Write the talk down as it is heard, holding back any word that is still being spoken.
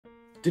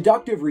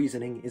Deductive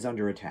reasoning is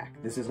under attack.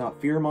 This is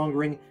not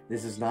fear-mongering,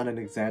 this is not an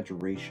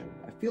exaggeration.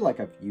 I feel like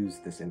I've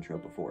used this intro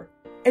before.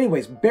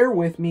 Anyways, bear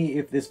with me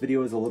if this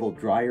video is a little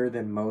drier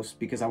than most,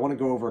 because I want to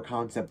go over a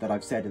concept that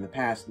I've said in the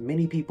past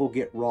many people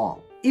get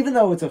wrong, even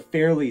though it's a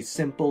fairly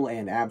simple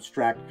and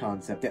abstract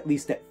concept, at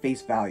least at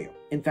face value.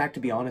 In fact, to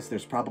be honest,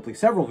 there's probably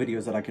several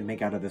videos that I could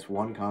make out of this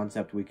one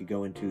concept. We could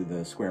go into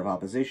the square of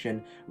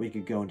opposition, we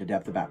could go into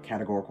depth about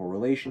categorical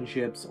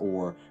relationships,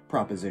 or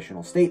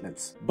propositional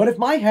statements. But if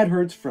my head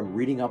hurts from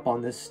reading up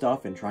on this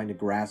stuff and trying to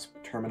grasp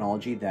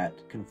terminology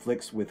that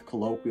conflicts with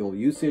colloquial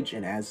usage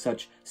and as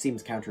such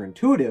seems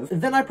counterintuitive,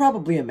 then I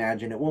probably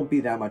imagine it won't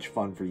be that much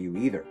fun for you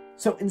either.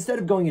 So instead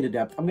of going into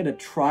depth, I'm going to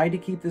try to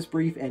keep this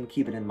brief and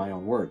keep it in my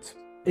own words.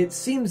 It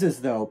seems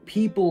as though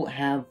people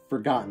have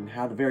forgotten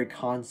how the very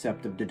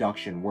concept of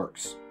deduction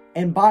works.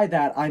 And by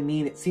that, I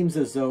mean it seems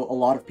as though a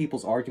lot of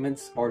people's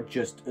arguments are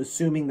just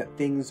assuming that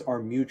things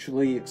are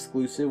mutually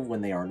exclusive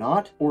when they are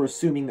not, or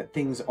assuming that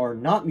things are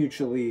not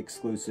mutually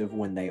exclusive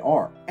when they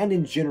are, and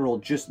in general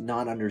just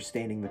not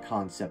understanding the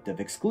concept of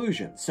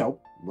exclusion. So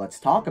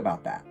let's talk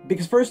about that.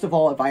 Because first of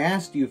all, if I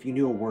asked you if you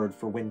knew a word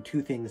for when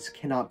two things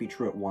cannot be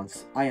true at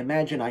once, I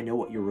imagine I know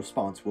what your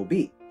response will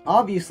be.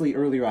 Obviously,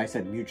 earlier I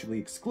said mutually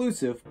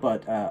exclusive,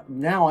 but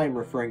now I'm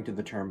referring to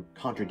the term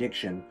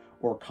contradiction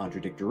or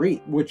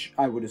contradictory, which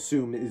I would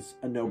assume is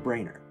a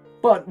no-brainer.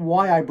 But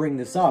why I bring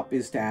this up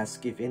is to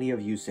ask if any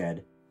of you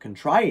said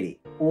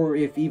contrariety, or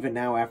if even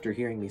now after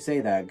hearing me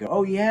say that, go,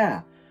 oh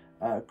yeah,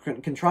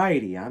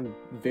 contrariety, I'm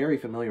very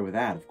familiar with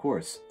that, of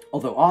course.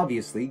 Although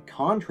obviously,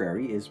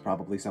 contrary is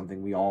probably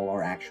something we all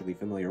are actually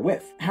familiar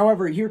with.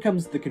 However, here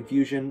comes the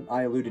confusion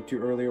I alluded to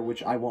earlier,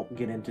 which I won't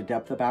get into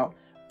depth about,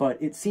 but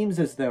it seems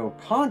as though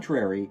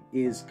contrary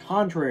is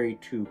contrary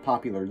to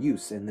popular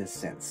use in this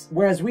sense.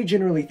 Whereas we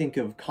generally think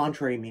of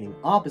contrary meaning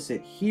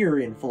opposite, here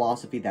in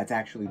philosophy that's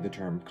actually the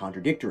term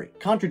contradictory.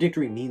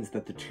 Contradictory means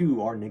that the two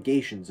are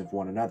negations of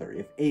one another.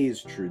 If A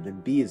is true,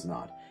 then B is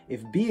not.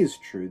 If B is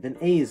true, then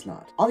A is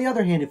not. On the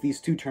other hand, if these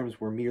two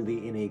terms were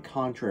merely in a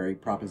contrary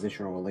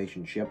propositional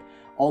relationship,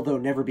 although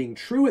never being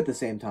true at the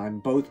same time,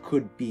 both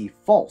could be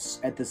false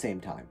at the same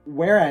time.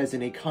 Whereas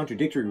in a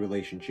contradictory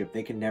relationship,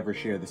 they can never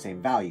share the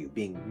same value,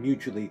 being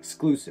mutually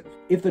exclusive.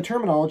 If the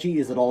terminology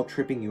is at all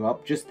tripping you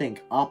up, just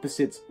think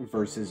opposites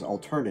versus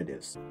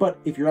alternatives. But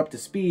if you're up to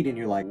speed and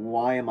you're like,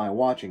 why am I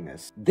watching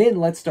this? Then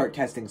let's start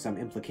testing some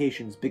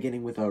implications,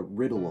 beginning with a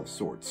riddle of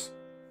sorts.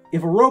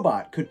 If a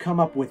robot could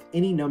come up with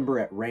any number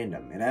at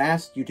random and it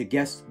asked you to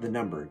guess the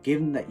number,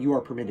 given that you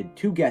are permitted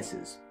two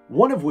guesses,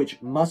 one of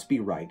which must be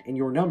right, and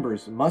your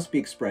numbers must be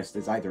expressed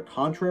as either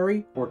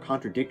contrary or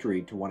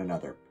contradictory to one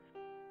another,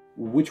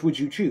 which would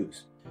you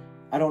choose?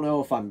 I don't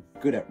know if I'm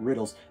good at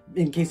riddles.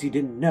 In case you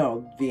didn't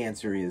know, the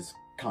answer is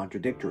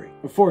contradictory.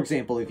 For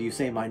example, if you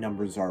say my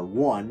numbers are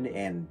 1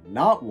 and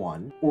not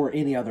 1, or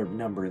any other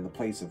number in the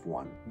place of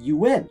 1, you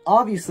win.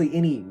 Obviously,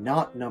 any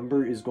not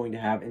number is going to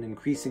have an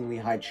increasingly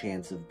high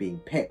chance of being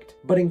picked.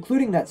 But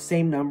including that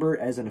same number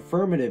as an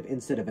affirmative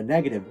instead of a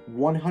negative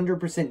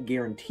 100%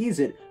 guarantees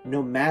it,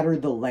 no matter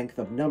the length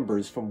of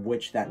numbers from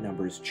which that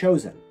number is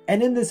chosen.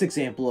 And in this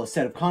example, a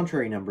set of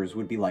contrary numbers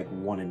would be like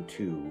 1 and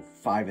 2,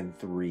 5 and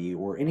 3,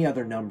 or any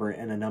other number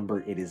and a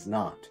number it is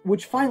not.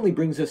 Which finally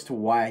brings us to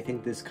why I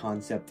think this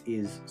concept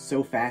is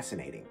so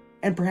fascinating,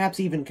 and perhaps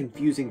even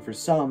confusing for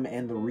some,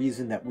 and the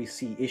reason that we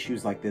see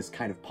issues like this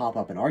kind of pop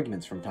up in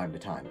arguments from time to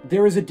time.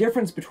 There is a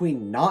difference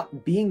between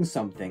not being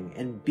something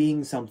and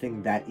being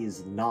something that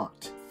is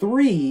not.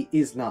 3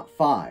 is not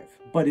 5,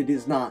 but it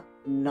is not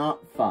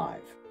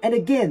 5. And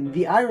again,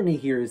 the irony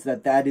here is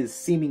that that is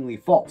seemingly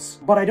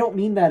false. But I don't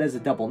mean that as a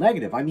double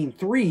negative. I mean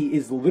 3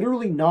 is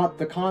literally not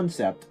the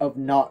concept of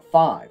not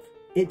 5.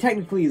 It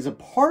technically is a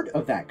part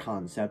of that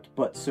concept,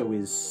 but so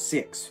is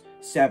 6,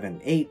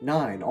 7, 8,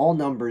 9, all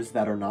numbers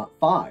that are not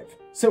 5.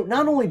 So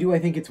not only do I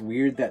think it's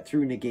weird that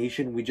through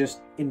negation we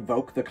just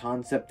invoke the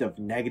concept of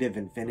negative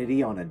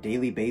infinity on a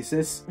daily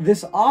basis,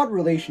 this odd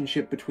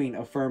relationship between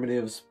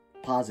affirmatives,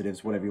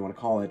 positives, whatever you want to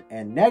call it,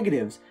 and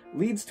negatives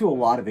leads to a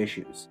lot of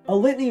issues. A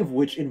litany of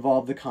which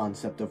involve the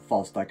concept of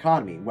false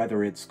dichotomy,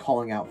 whether it's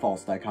calling out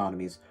false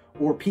dichotomies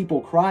or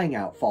people crying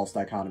out false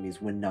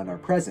dichotomies when none are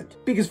present.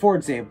 Because, for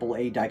example,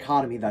 a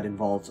dichotomy that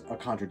involves a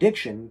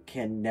contradiction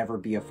can never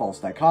be a false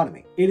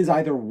dichotomy. It is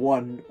either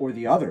one or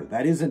the other.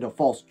 That isn't a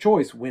false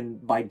choice when,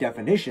 by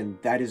definition,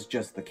 that is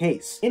just the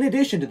case. In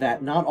addition to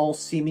that, not all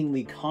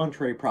seemingly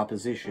contrary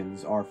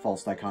propositions are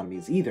false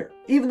dichotomies either.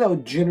 Even though,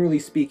 generally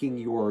speaking,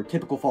 your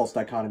typical false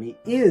dichotomy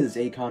is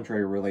a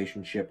contrary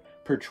relationship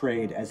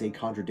portrayed as a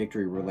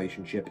contradictory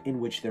relationship in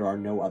which there are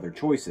no other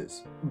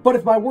choices. But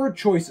if my word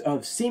choice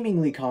of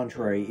seemingly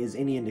contrary is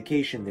any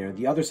indication there,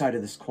 the other side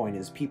of this coin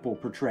is people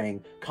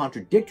portraying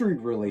contradictory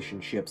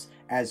relationships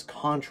as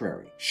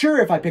contrary. Sure,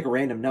 if I pick a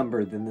random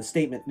number, then the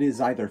statement it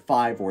is either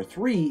 5 or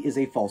 3 is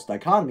a false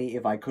dichotomy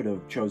if I could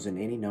have chosen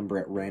any number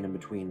at random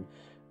between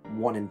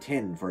 1 and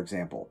 10, for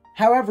example.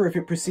 However, if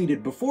it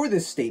proceeded before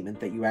this statement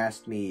that you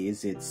asked me,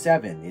 is it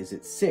 7, is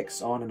it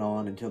 6, on and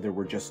on until there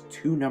were just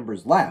 2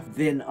 numbers left,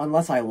 then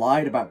unless I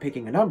lied about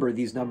picking a number,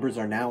 these numbers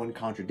are now in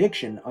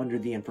contradiction under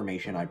the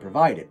information I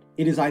provided.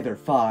 It is either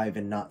 5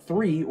 and not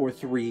 3, or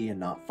 3 and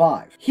not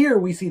 5. Here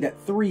we see that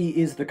 3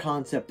 is the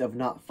concept of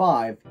not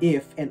 5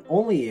 if and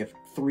only if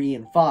 3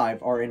 and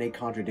 5 are in a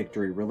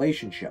contradictory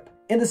relationship.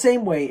 In the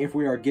same way, if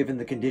we are given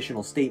the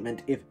conditional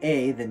statement if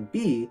A, then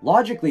B,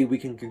 logically we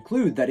can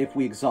conclude that if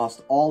we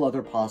exhaust all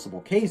other possible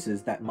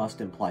cases that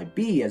must imply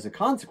B as a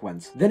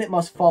consequence, then it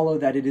must follow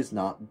that it is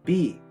not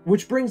B.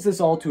 Which brings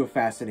this all to a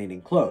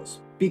fascinating close,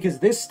 because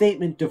this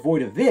statement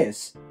devoid of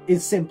this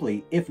is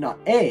simply if not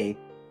A,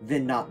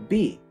 then not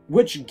B,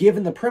 which,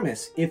 given the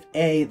premise if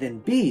A, then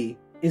B,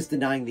 is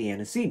denying the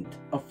antecedent,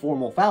 a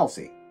formal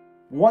fallacy.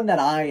 One that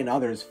I and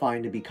others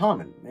find to be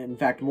common, in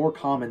fact more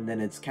common than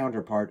its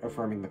counterpart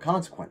affirming the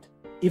consequent.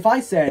 If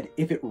I said,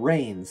 if it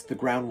rains, the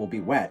ground will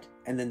be wet,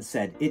 and then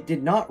said, it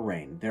did not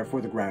rain,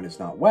 therefore the ground is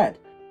not wet,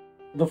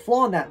 the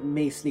flaw in that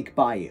may sneak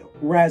by you,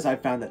 whereas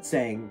I've found that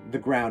saying, the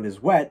ground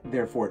is wet,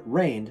 therefore it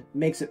rained,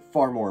 makes it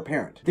far more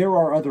apparent. There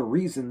are other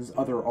reasons,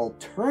 other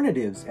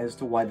alternatives as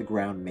to why the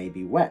ground may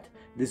be wet.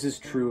 This is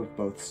true of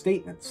both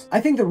statements.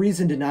 I think the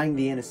reason denying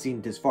the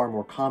antecedent is far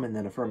more common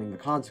than affirming the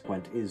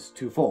consequent is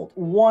twofold.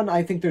 One,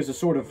 I think there's a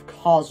sort of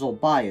causal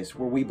bias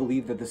where we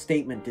believe that the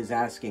statement is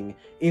asking,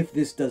 if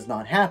this does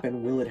not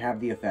happen, will it have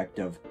the effect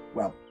of,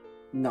 well,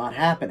 not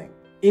happening?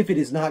 If it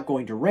is not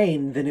going to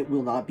rain, then it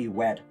will not be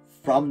wet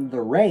from the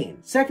rain.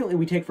 Secondly,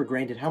 we take for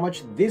granted how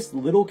much this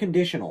little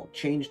conditional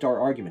changed our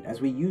argument, as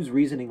we use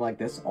reasoning like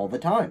this all the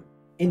time.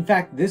 In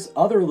fact, this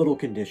other little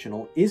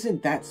conditional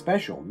isn't that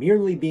special,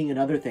 merely being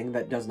another thing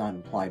that does not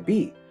imply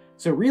B.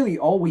 So really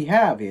all we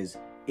have is,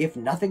 if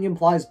nothing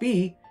implies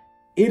B,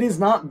 it is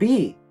not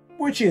B.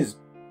 Which is,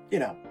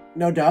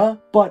 no duh.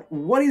 But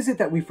what is it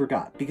that we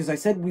forgot? Because I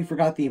said we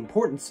forgot the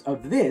importance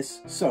of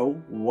this,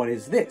 so what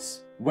is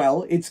this?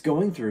 Well, it's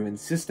going through and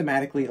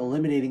systematically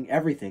eliminating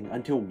everything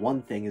until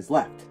one thing is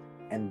left,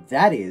 and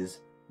that is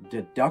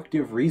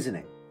deductive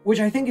reasoning. Which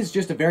I think is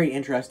just a very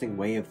interesting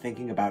way of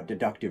thinking about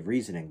deductive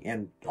reasoning,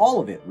 and all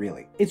of it,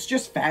 really. It's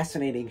just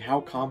fascinating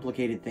how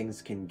complicated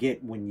things can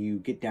get when you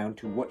get down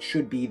to what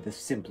should be the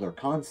simpler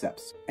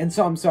concepts. And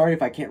so I'm sorry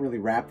if I can't really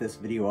wrap this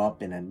video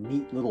up in a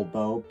neat little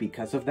bow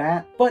because of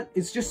that, but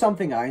it's just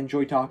something I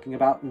enjoy talking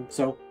about, and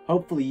so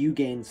hopefully you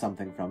gained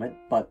something from it,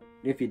 but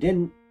if you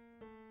didn't,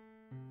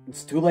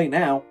 it's too late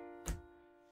now.